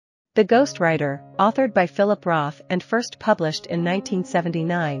The Ghostwriter, authored by Philip Roth and first published in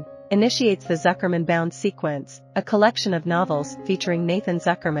 1979, initiates the Zuckerman Unbound sequence, a collection of novels featuring Nathan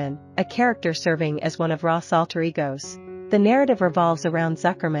Zuckerman, a character serving as one of Roth's alter egos. The narrative revolves around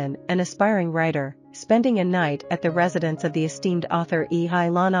Zuckerman, an aspiring writer, spending a night at the residence of the esteemed author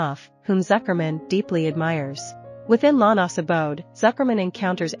Lonoff, whom Zuckerman deeply admires. Within Lonoff's abode, Zuckerman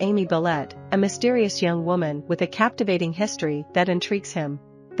encounters Amy Bellette, a mysterious young woman with a captivating history that intrigues him.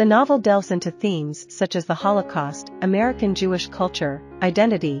 The novel delves into themes such as the Holocaust, American Jewish culture,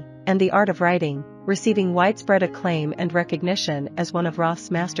 identity, and the art of writing, receiving widespread acclaim and recognition as one of Roth's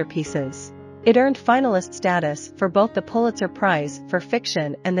masterpieces. It earned finalist status for both the Pulitzer Prize for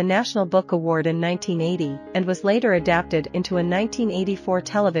Fiction and the National Book Award in 1980, and was later adapted into a 1984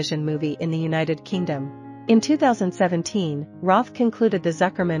 television movie in the United Kingdom. In 2017, Roth concluded the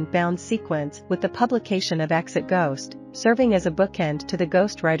Zuckerman Unbound sequence with the publication of Exit Ghost, serving as a bookend to the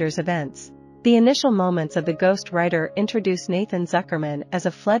Ghostwriter's events. The initial moments of the Ghostwriter introduce Nathan Zuckerman as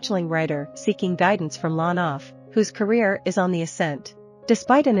a fledgling writer seeking guidance from Lonoff, whose career is on the ascent.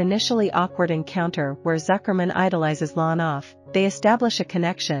 Despite an initially awkward encounter where Zuckerman idolizes Lonoff, they establish a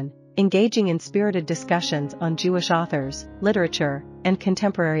connection, engaging in spirited discussions on Jewish authors, literature, and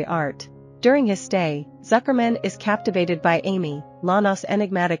contemporary art. During his stay, Zuckerman is captivated by Amy, Lonoff's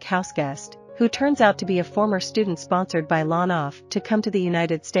enigmatic houseguest, who turns out to be a former student sponsored by Lonoff to come to the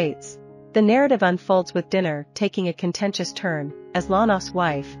United States. The narrative unfolds with dinner taking a contentious turn, as Lonoff's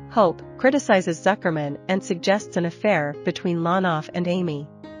wife, Hope, criticizes Zuckerman and suggests an affair between Lonoff and Amy.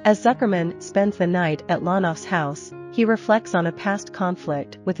 As Zuckerman spends the night at Lonoff's house, he reflects on a past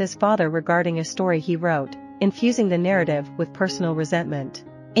conflict with his father regarding a story he wrote, infusing the narrative with personal resentment.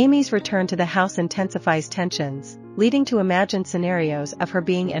 Amy's return to the house intensifies tensions, leading to imagined scenarios of her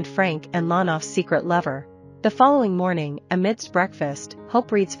being Anne Frank and Lonoff's secret lover. The following morning, amidst breakfast,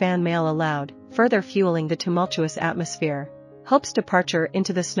 Hope reads fan mail aloud, further fueling the tumultuous atmosphere. Hope's departure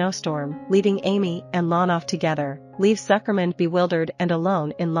into the snowstorm, leaving Amy and Lonoff together, leaves Zuckerman bewildered and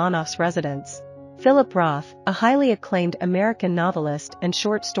alone in Lonoff's residence. Philip Roth, a highly acclaimed American novelist and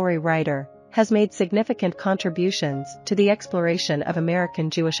short story writer, has made significant contributions to the exploration of American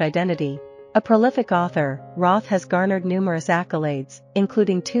Jewish identity. A prolific author, Roth has garnered numerous accolades,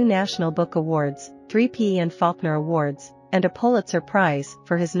 including 2 National Book Awards, 3 P. and Faulkner Awards, and a Pulitzer Prize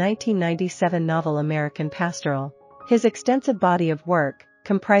for his 1997 novel American Pastoral. His extensive body of work,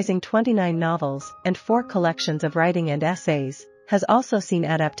 comprising 29 novels and 4 collections of writing and essays, has also seen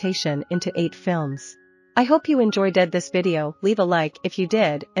adaptation into 8 films. I hope you enjoyed this video. Leave a like if you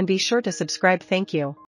did and be sure to subscribe. Thank you.